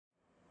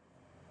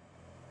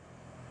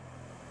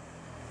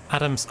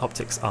Adam's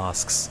Opticks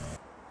asks,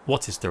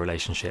 what is the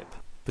relationship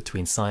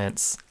between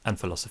science and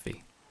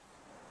philosophy?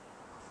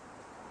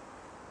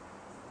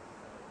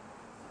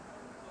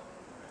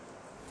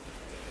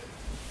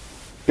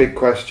 Big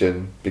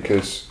question,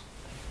 because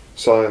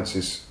science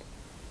is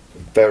a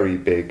very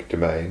big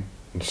domain,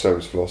 and so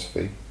is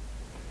philosophy.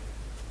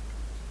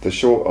 The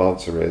short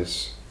answer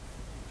is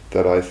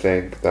that I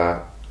think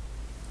that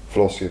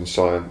philosophy and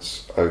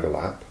science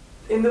overlap.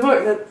 In the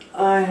work that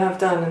I have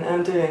done and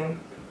am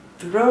doing,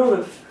 the role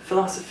of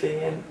philosophy,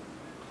 and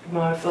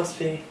my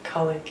philosophy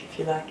colleague, if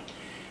you like,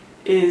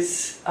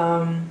 is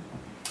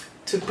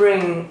to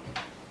bring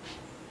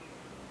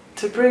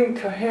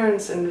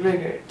coherence and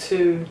rigour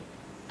to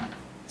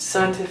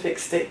scientific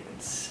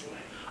statements.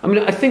 I mean,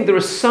 I think there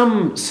are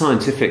some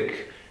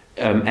scientific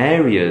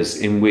areas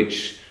in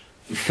which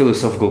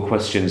philosophical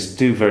questions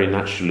do very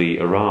naturally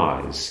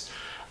arise,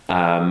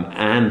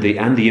 and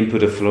the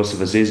input of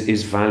philosophers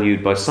is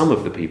valued by some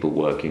of the people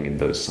working in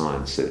those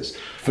sciences.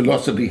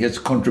 Philosophy has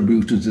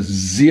contributed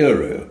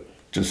zero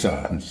to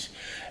science,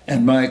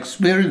 and my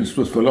experience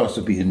with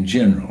philosophy in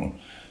general,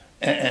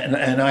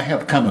 and I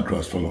have come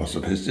across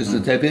philosophers, is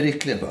that they're very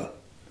clever,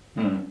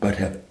 but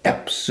have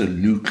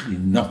absolutely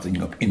nothing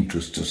of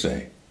interest to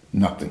say.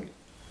 Nothing.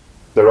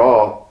 There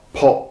are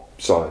pop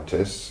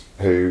scientists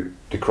who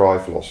decry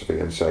philosophy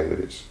and say that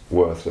it's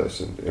worthless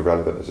and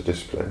irrelevant as a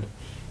discipline.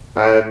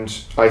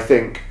 And I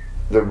think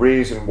the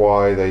reason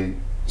why they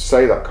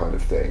say that kind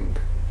of thing,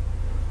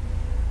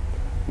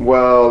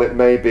 well, it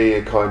may be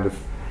a kind of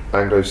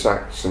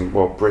Anglo-Saxon,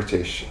 well,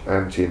 British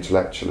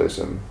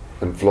anti-intellectualism,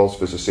 and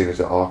philosophers are seen as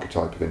an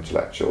archetype of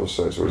intellectuals,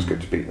 so it's always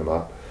good to beat them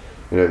up.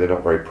 You know, they're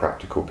not very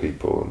practical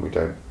people, and we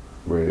don't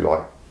really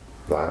like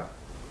that.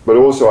 But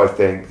also I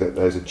think that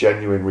there's a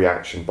genuine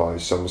reaction by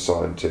some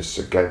scientists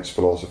against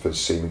philosophers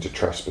seeming to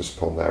trespass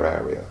upon their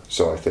area.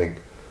 So I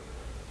think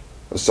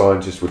a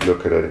scientist would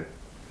look at an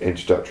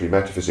introductory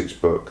metaphysics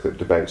book that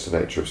debates the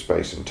nature of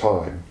space and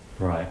time,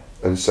 Right.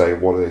 and say,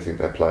 what do they think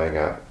they're playing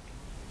at?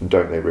 And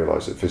don't they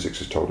realise that physics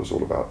has told us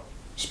all about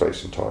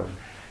space and time?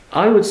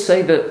 I would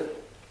say that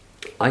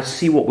I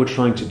see what we're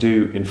trying to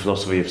do in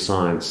philosophy of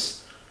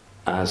science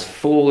as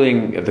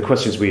the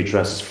questions we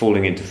address as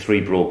falling into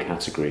three broad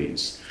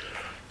categories.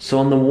 So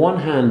on the one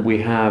hand,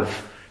 we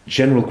have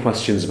general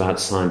questions about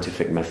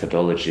scientific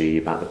methodology,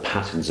 about the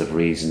patterns of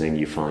reasoning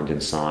you find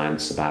in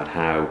science, about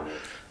how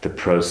the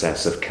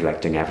process of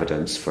collecting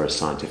evidence for a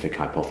scientific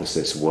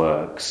hypothesis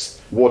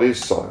works. What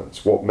is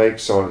science? What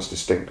makes science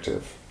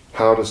distinctive?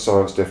 How does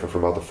science differ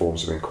from other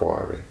forms of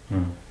inquiry?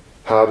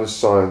 How does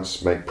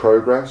science make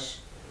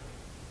progress?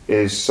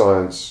 Is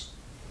science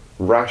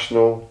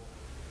rational?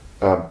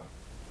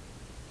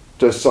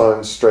 Does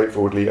science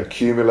straightforwardly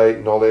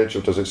accumulate knowledge,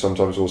 or does it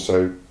sometimes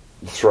also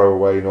throw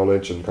away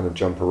knowledge and kind of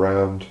jump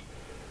around?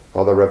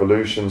 Are there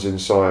revolutions in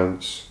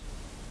science?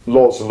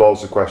 Lots and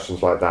lots of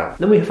questions like that.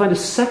 Then we find a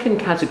second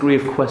category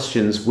of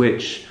questions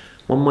which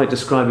one might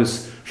describe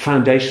as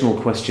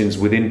foundational questions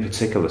within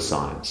particular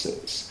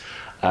sciences.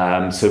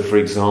 So for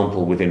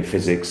example, within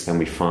physics, then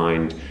we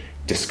find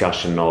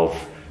discussion of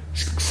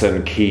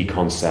certain key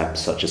concepts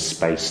such as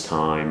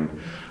space-time.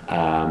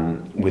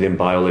 Within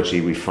biology,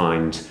 we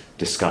find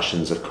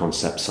discussions of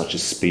concepts such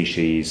as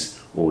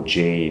species or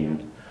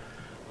gene.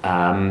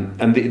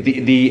 And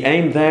the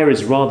aim there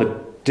is rather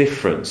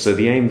different. So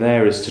the aim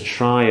there is to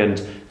try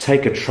and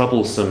take a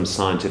troublesome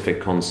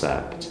scientific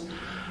concept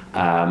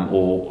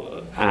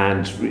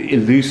and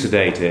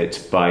elucidate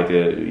it by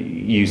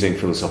using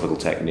philosophical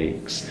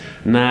techniques.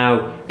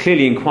 Now,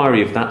 clearly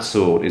inquiry of that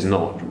sort is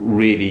not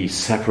really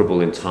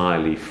separable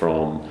entirely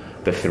from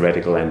the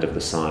theoretical end of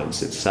the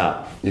science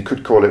itself. You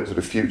could call it sort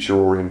of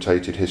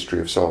future-orientated history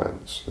of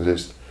science. That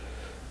is,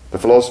 the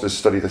philosophers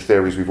study the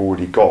theories we've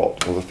already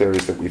got, or the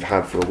theories that we've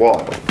had for a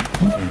while.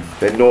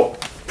 They're not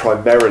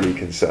primarily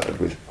concerned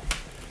with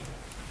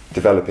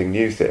developing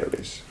new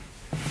theories,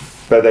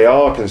 but they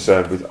are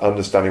concerned with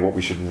understanding what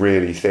we should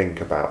really think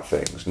about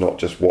things, not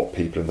just what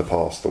people in the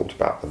past thought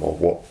about them, or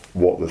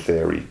what the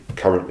theory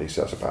currently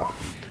says about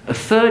them. A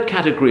third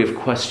category of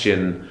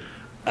question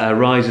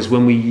arises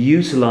when we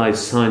utilise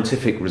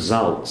scientific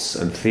results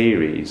and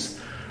theories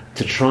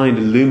to try and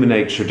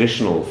illuminate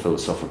traditional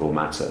philosophical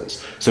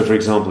matters. So, for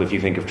example, if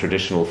you think of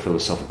traditional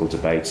philosophical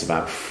debates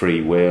about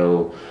free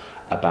will,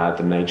 about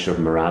the nature of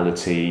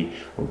morality,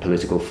 or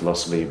political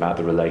philosophy about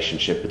the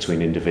relationship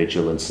between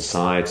individual and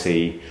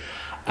society,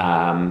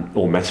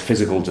 or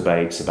metaphysical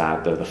debates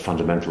about the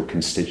fundamental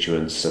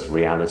constituents of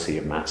reality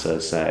of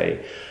matter,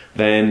 say,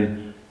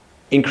 then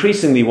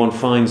increasingly one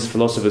finds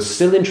philosophers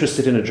still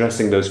interested in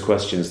addressing those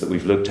questions that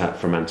we've looked at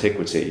from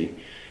antiquity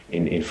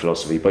in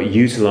philosophy, but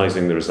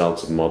utilising the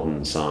results of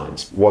modern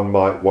science. One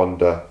might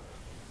wonder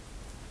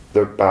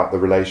about the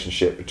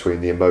relationship between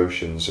the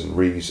emotions and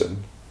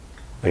reason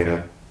in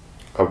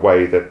a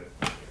way that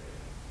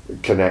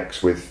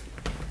connects with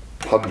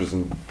hundreds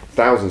and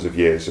thousands of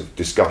years of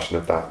discussion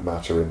of that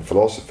matter in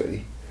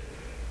philosophy.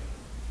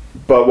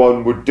 But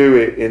one would do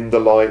it in the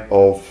light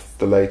of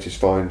the latest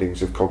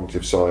findings of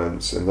cognitive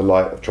science, in the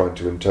light of trying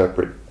to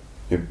interpret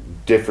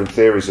different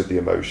theories of the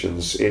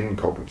emotions in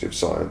cognitive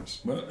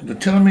science. Well,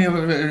 tell me of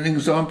an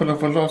example of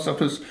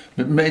philosophers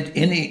that made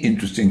any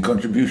interesting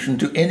contribution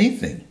to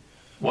anything.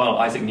 Well,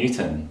 Isaac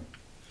Newton.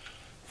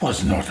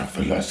 Was not a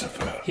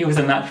philosopher. He was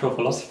a natural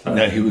philosopher.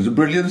 No, he was a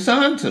brilliant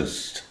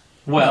scientist.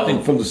 Well,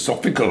 Nothing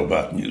philosophical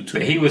about Newton.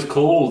 but he was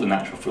called a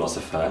natural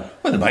philosopher.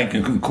 Well, the man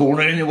can call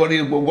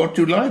anybody what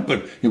you like,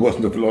 but he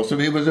wasn't a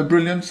philosopher, he was a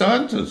brilliant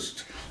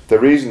scientist. The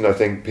reason I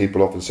think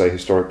people often say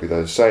historically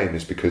they're the same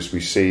is because we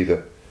see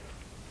that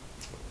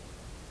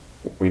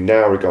we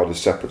now regard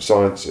as separate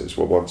sciences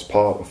were once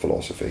part of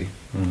philosophy.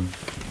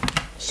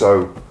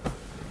 So,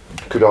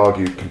 could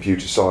argue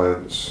computer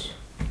science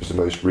is the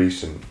most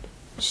recent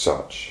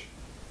such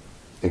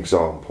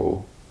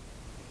example.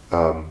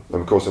 And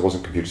of course there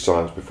wasn't computer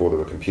science before there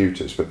were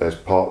computers, but there's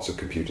parts of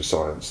computer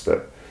science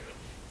that,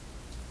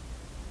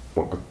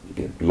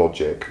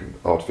 logic and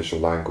artificial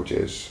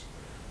languages,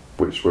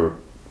 which were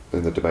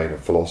in the domain of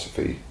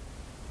philosophy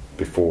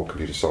before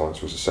computer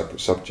science was a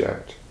separate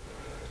subject.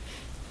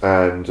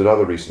 And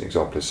another recent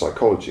example is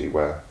psychology,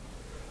 where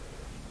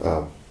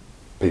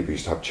people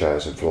used to have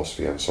chairs in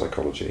philosophy and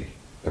psychology,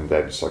 and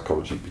then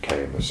psychology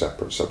became a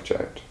separate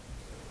subject.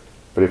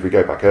 But if we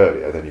go back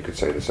earlier, then you could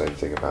say the same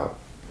thing about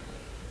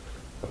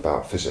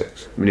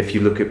physics. I mean, if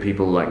you look at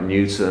people like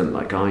Newton,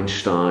 like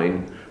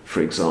Einstein,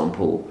 for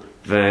example,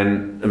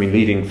 then, I mean,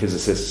 leading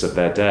physicists of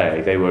their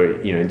day, they were,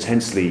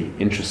 intensely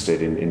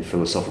interested in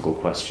philosophical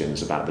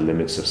questions about the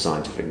limits of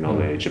scientific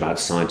knowledge, about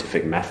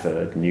scientific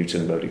method.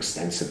 Newton wrote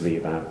extensively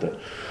about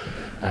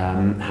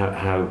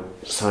how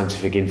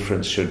scientific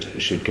inference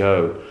should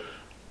go.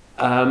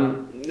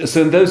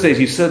 So in those days,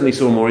 you certainly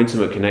saw a more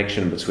intimate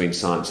connection between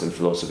science and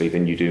philosophy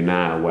than you do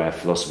now, where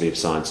philosophy of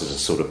science is a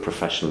sort of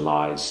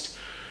professionalized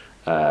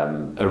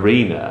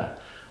arena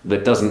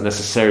that doesn't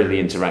necessarily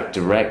interact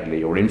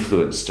directly or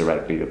influence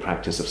directly the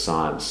practice of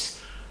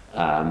science,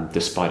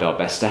 despite our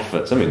best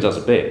efforts. I mean, it does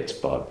a bit,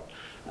 but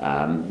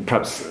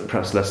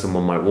perhaps less than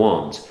one might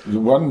want. The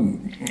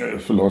one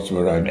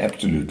philosopher I'm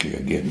absolutely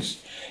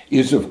against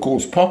is, of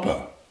course,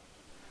 Popper.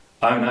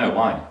 Oh no,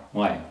 why?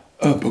 Why?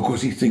 Oh,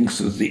 because he thinks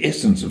that the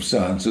essence of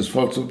science is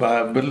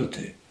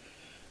falsifiability,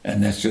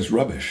 and that's just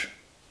rubbish.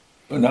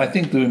 And I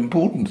think the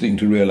important thing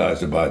to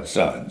realize about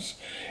science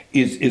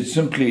is it's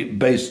simply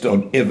based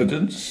on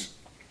evidence,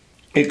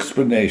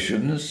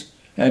 explanations,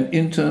 and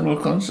internal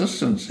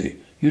consistency.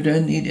 You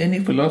don't need any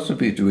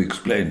philosophy to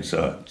explain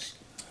science.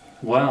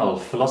 Well,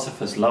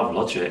 philosophers love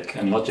logic,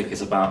 and logic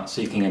is about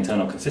seeking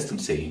internal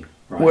consistency,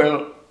 right?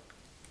 Well,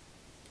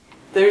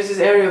 There's this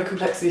area of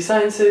complexity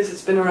sciences.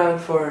 It's been around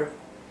for,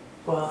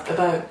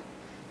 about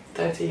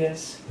 30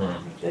 years,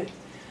 roughly.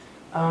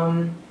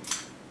 And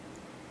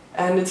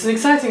it's an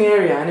exciting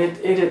area, and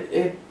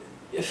it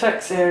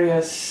affects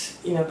areas,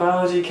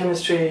 biology,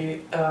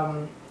 chemistry,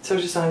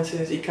 social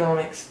sciences,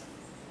 economics.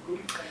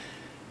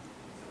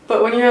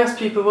 But when you ask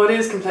people what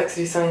is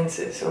complexity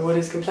sciences, or what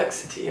is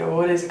complexity, or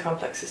what is a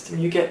complex system,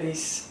 you get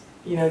these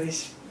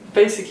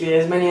basically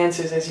as many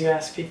answers as you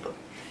ask people.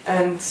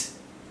 And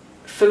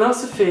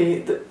philosophy,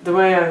 the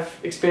way I've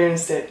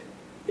experienced it,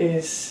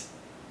 is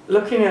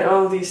looking at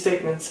all these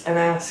statements and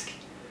ask,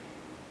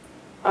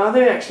 are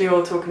they actually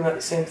all talking about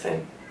the same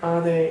thing? Are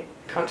they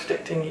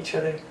contradicting each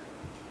other?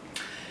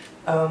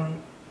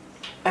 And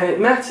it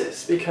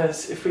matters,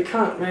 because if we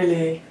can't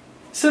really,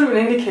 sort of an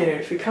indicator,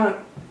 if we can't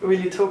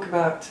really talk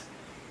about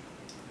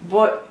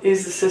what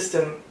is the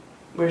system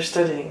we're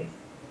studying,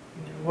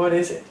 what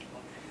is it,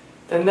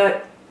 then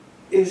that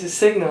is a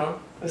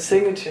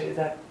signature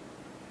that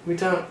we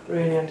don't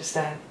really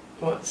understand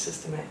what the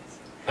system is.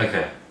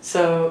 Okay.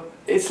 So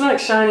it's like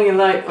shining a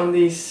light on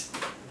these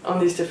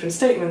different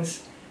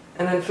statements,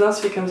 and then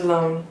philosophy comes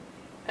along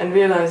and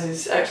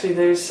realizes actually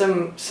there's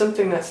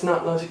something that's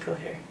not logical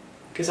here,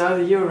 because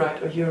either you're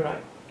right or you're right.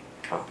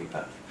 It can't be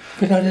both.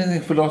 but I don't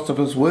think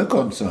philosophers work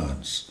on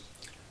science.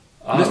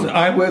 Listen,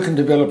 I work in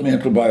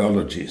developmental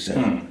biology,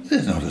 so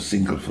there's not a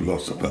single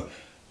philosopher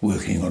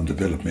working on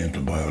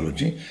developmental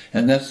biology,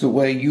 and that's the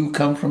way you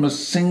come from a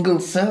single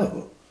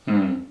cell.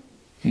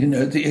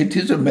 It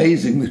is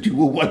amazing that you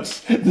were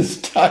once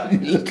this tiny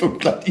little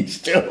bloody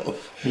cell.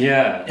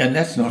 Yeah. And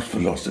that's not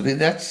philosophy,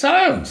 that's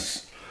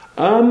science.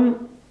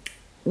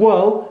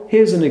 Well,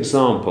 here's an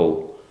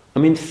example. I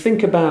mean,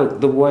 think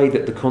about the way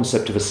that the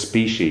concept of a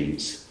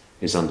species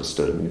is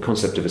understood. I mean, the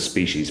concept of a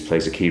species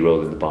plays a key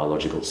role in the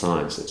biological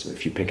sciences.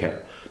 If you pick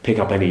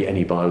up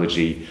any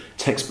biology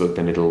textbook,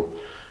 then it'll,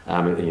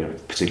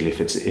 particularly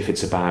if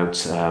it's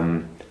about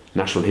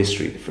natural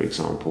history, for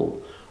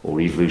example, or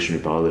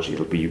evolutionary biology,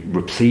 it'll be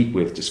replete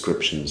with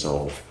descriptions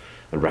of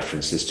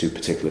references to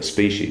particular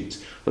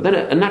species. But then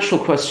a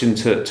natural question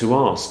to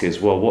ask is,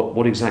 well,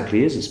 what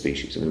exactly is a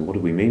species? I mean, what do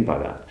we mean by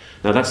that?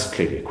 Now, that's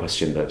clearly a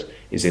question that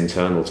is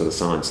internal to the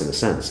science in a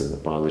sense, and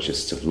that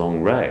biologists have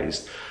long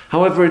raised.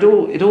 However,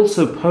 it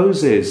also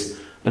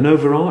poses an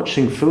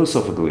overarching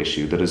philosophical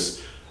issue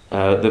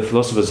that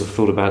philosophers have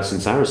thought about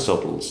since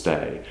Aristotle's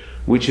day,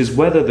 which is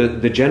whether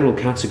the general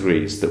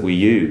categories that we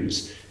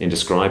use in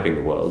describing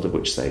the world, of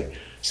which, say,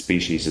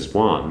 species as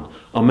one,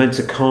 are meant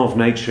to carve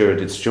nature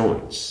at its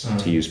joints,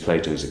 to use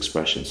Plato's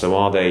expression. So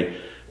are they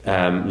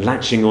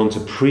latching on to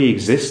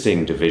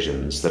pre-existing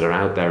divisions that are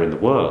out there in the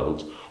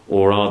world,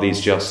 or are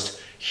these just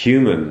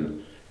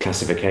human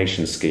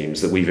classification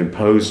schemes that we've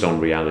imposed on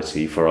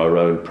reality for our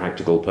own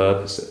practical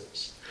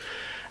purposes?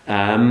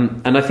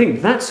 And I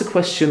think that's a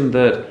question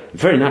that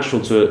very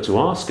natural to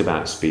ask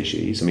about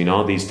species. I mean,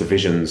 are these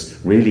divisions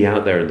really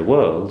out there in the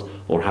world,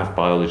 or have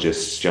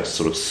biologists just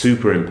sort of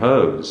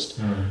superimposed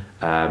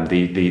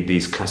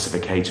these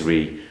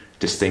classificatory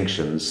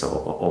distinctions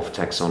of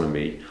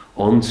taxonomy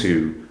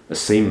onto a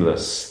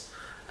seamless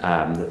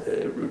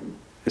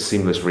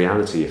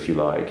reality, if you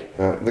like?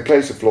 In the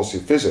case of philosophy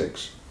of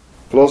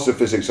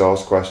physics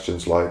asks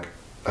questions like,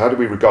 how do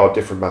we regard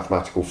different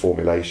mathematical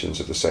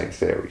formulations of the same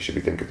theory? Should we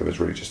think of them as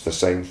really just the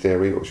same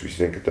theory, or should we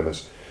think of them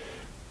as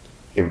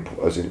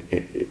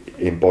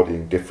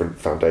embodying different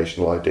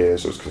foundational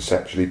ideas, or as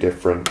conceptually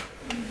different?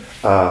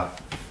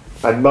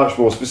 And much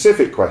more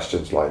specific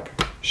questions like,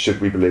 should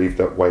we believe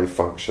that wave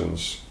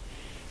functions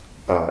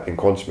in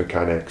quantum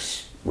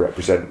mechanics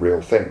represent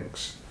real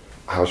things?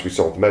 How should we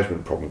solve the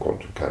measurement problem in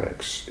quantum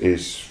mechanics?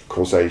 Is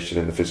causation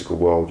in the physical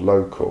world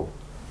local?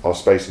 Are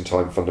space and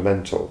time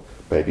fundamental?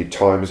 Maybe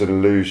time is an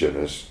illusion,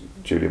 as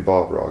Julian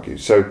Barber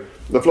argues. So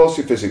the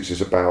philosophy of physics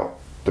is about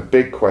the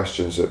big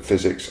questions that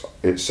physics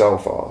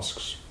itself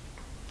asks,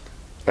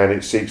 and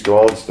it seeks to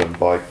answer them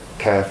by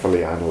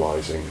carefully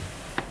analysing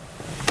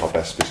our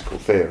best physical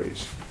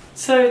theories.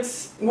 So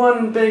it's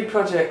one big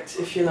project,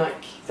 if you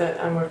like, that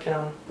I'm working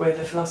on with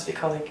a philosophy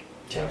colleague,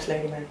 James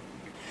Ladyman.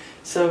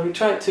 So we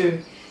tried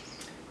to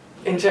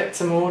inject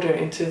some order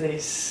into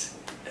these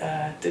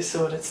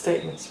disordered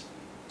statements.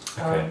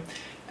 Okay.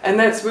 And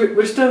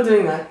we're still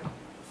doing that.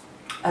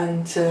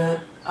 And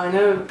I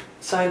know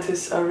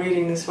scientists are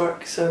reading this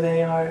work, so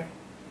they are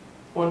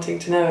wanting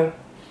to know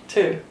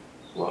too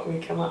what we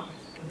come up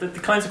with. The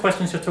kinds of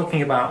questions you're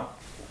talking about,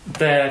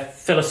 they're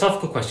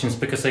philosophical questions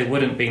because they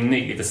wouldn't be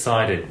neatly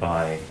decided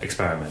by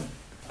experiment.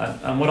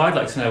 And what I'd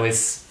like to know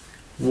is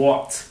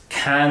what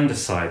can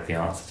decide the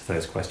answer to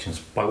those questions?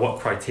 By what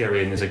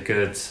criterion is a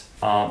good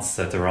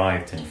answer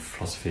derived in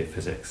philosophy of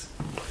physics?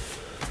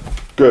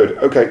 Good.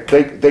 Okay.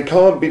 They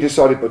can't be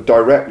decided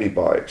directly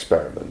by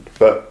experiment,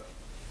 but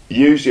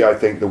usually I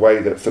think the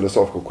way that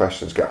philosophical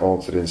questions get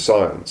answered in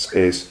science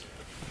is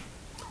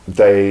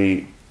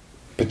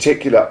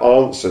particular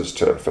answers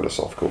to a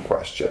philosophical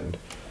question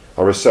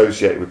are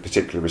associated with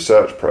particular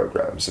research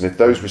programs, and if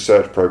those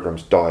research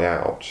programs die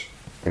out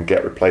and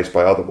get replaced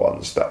by other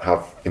ones that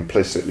have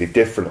implicitly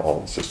different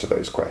answers to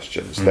those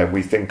questions, then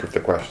we think of the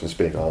questions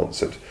being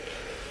answered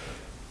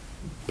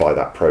by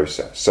that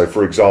process. So,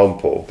 for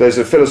example, there's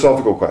a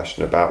philosophical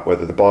question about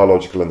whether the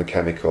biological and the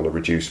chemical are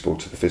reducible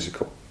to the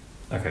physical.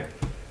 Okay.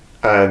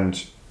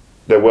 And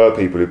there were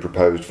people who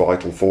proposed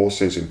vital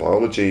forces in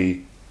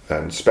biology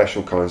and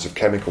special kinds of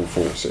chemical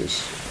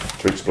forces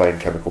to explain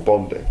chemical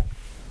bonding.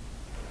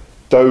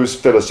 Those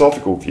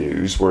philosophical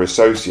views were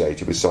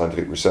associated with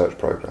scientific research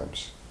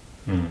programs.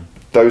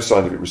 Those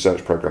scientific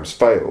research programs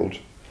failed,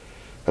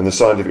 and the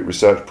scientific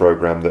research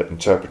program that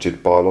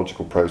interpreted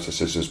biological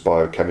processes as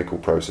biochemical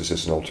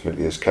processes and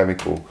ultimately as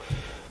chemical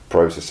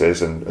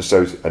processes, and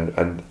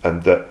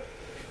that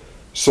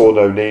saw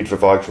no need for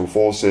vital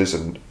forces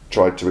and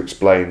tried to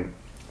explain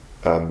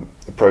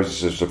the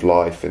processes of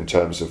life in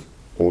terms of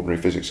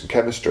ordinary physics and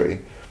chemistry,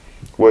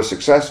 were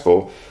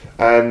successful,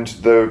 and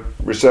the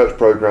research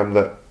program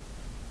that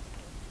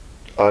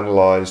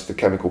analysed the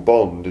chemical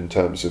bond in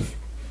terms of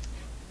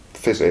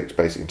physics,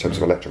 basically in terms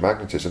of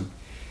electromagnetism,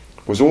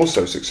 was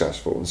also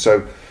successful. And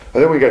so I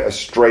don't we get a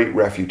straight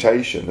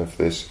refutation of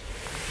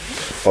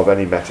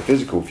any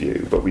metaphysical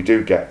view, but we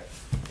do get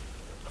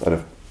kind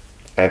of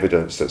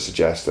evidence that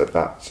suggests that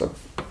that's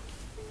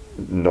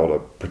not a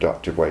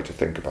productive way to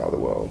think about the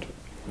world.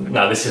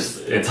 Now, this is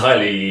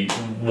entirely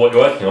what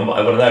you're working on, but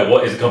I want to know,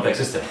 what is a complex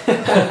system?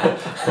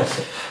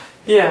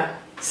 Yeah.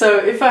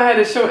 So if I had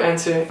a short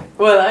answer,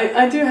 well,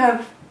 I do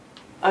have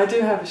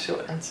a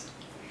short answer.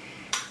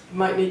 It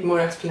might need more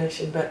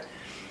explanation, but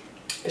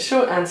a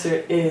short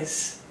answer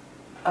is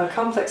a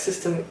complex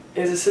system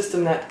is a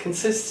system that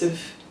consists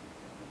of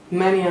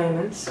many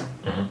elements.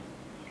 Mm-hmm.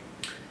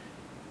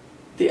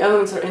 The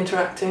elements are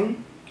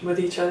interacting with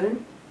each other,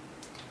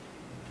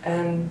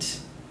 and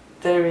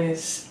there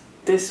is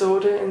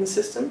disorder in the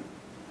system,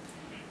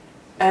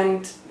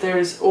 and there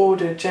is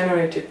order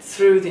generated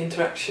through the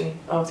interaction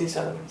of these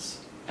elements.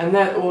 And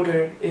that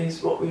order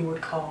is what we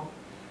would call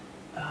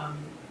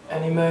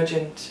an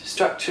emergent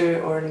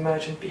structure or an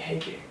emergent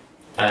behaviour.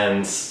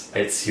 And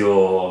it's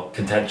your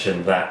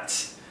contention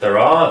that there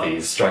are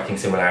these striking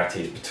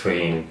similarities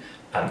between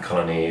ant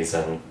colonies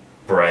and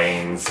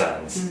brains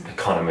and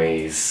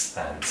economies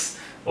and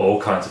all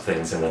kinds of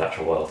things in the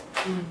natural world.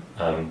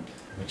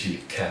 Would you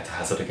care to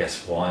hazard a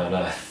guess why on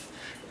earth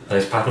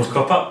those patterns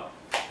crop up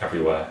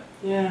everywhere?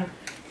 Yeah.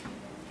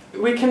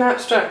 We can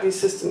abstract these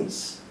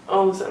systems,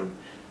 all of them,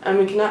 and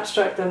we can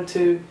abstract them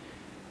to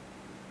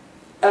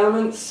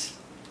elements,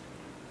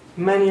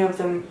 many of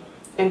them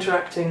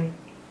interacting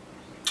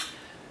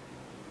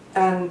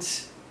And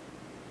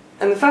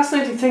the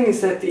fascinating thing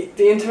is that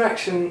the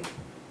interaction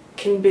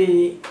can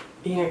be,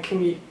 can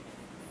be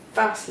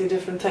vastly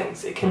different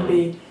things. It can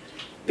be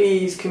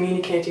bees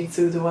communicating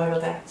through the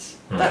wild ants.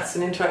 That's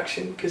an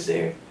interaction because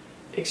they're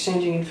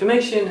exchanging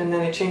information and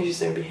then it changes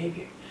their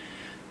behavior.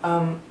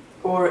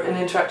 Or an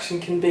interaction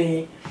can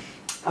be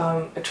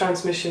a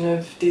transmission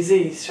of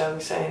disease, shall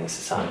we say, in a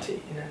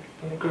society,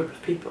 in a group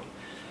of people.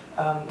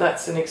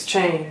 That's an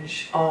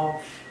exchange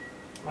of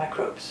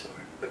microbes or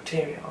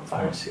bacteria or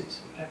viruses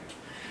or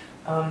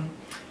whatever.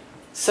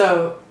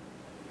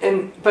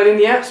 But in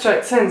the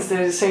abstract sense,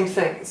 they're the same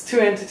thing. It's two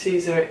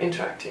entities that are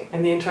interacting,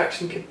 and the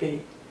interaction could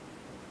be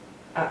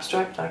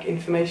abstract, like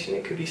information.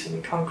 It could be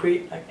something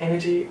concrete, like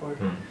energy or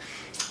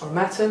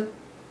matter.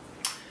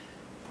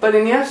 But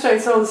in the abstract,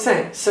 it's all the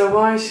same. So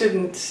why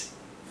shouldn't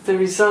the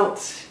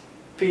result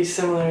be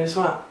similar as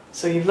well?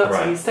 So you've lots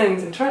of these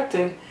things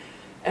interacting,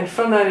 and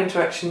from that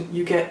interaction,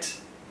 you get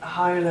a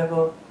higher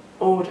level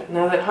order.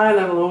 Now, that higher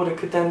level order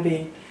could then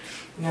be,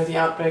 the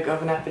outbreak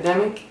of an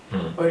epidemic,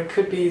 or it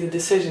could be the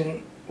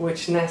decision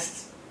which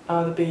nest site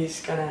are the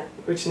bees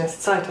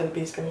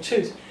gonna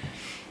choose.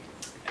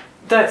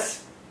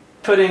 That's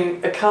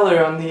putting a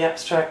colour on the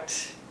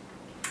abstract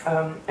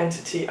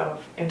entity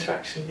of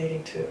interaction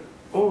leading to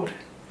order.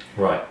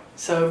 Right.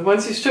 So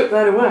once you strip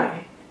that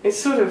away, it's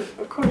sort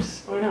of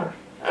course, why not?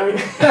 I mean,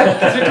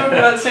 because we're talking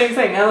about the same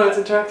thing, elements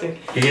interacting.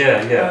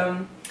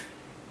 Yeah.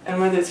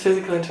 And whether it's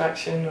physical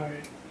interaction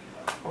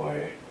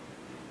or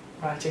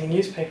writing a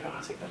newspaper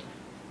article.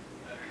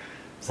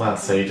 Wow,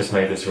 so you just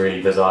made this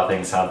really bizarre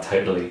thing sound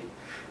totally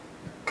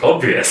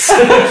obvious.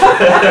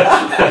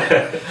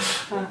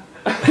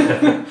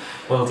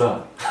 Well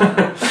done.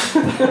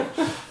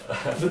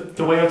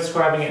 The way you're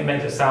describing it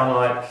makes it sound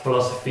like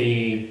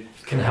philosophy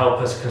can help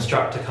us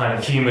construct a kind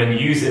of human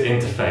user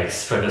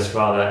interface for this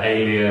rather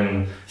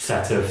alien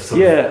set of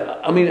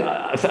I mean,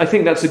 I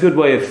think that's a good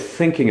way of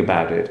thinking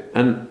about it.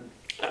 And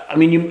I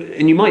mean,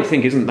 you might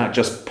think, isn't that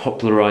just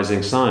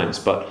popularizing science?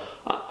 But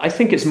I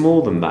think it's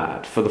more than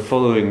that for the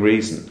following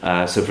reason.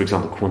 So, for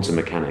example, quantum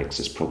mechanics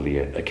is probably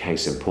a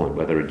case in point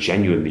where there are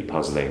genuinely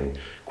puzzling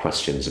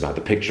questions about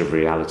the picture of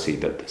reality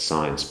that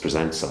science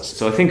presents us.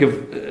 So I think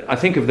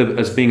of them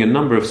as being a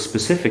number of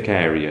specific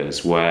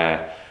areas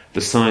where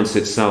the science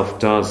itself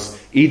does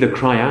either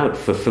cry out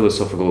for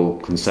philosophical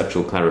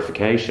conceptual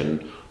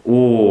clarification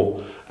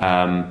or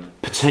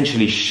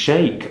potentially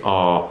shake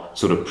our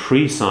sort of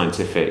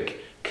pre-scientific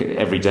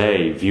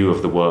everyday view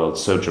of the world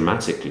so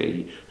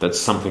dramatically that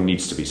something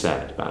needs to be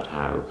said about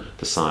how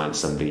the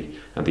science and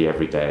the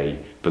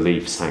everyday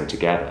beliefs hang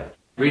together.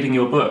 Reading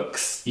your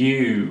books,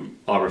 you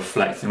are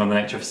reflecting on the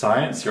nature of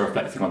science, you're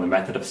reflecting on the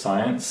method of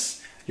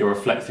science, you're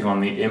reflecting on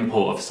the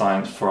import of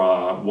science for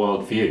our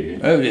worldview.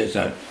 Oh yes,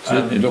 I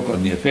certainly look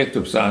on the effect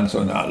of science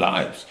on our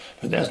lives,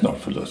 but that's not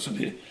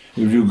philosophy.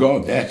 You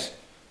regard that,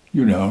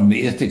 on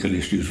the ethical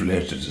issues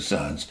related to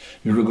science,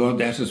 you regard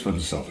that as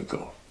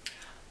philosophical.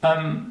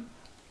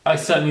 I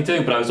certainly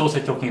do, but I was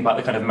also talking about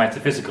the kind of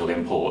metaphysical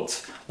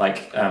import.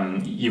 Like,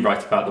 you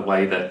write about the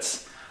way that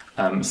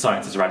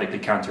science is radically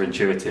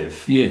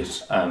counterintuitive.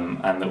 Yes.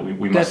 And that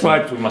we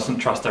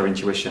mustn't trust our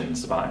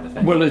intuitions about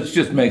anything. Well, it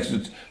just makes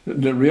it...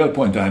 The real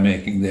point I'm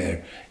making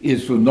there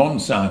is for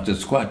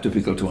non-scientists quite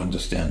difficult to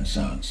understand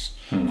science,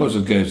 because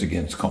it goes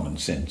against common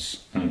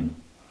sense.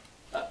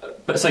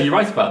 But so you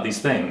write about these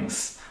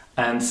things,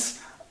 and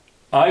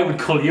I would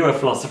call you a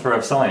philosopher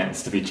of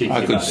science, to be cheeky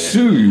about it. I could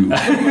sue you.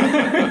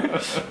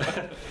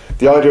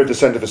 The idea of the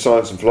Centre for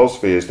Science and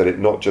Philosophy is that it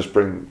not just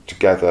brings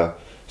together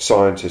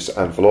scientists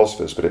and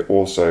philosophers, but it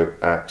also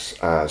acts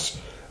as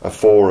a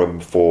forum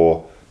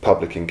for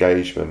public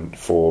engagement,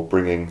 for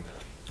bringing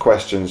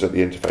questions at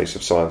the interface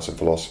of science and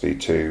philosophy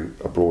to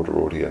a broader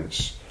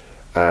audience.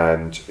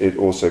 And it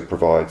also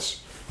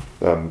provides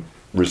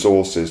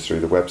resources through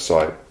the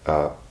website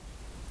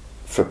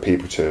for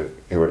people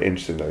who are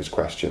interested in those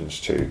questions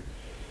to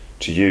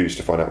use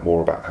to find out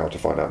more about how to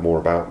find out more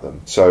about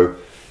them. So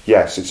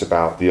yes, it's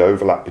about the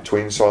overlap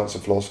between science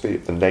and philosophy,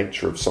 the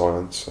nature of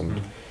science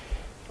and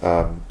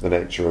the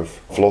nature of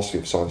philosophy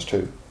of science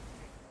too.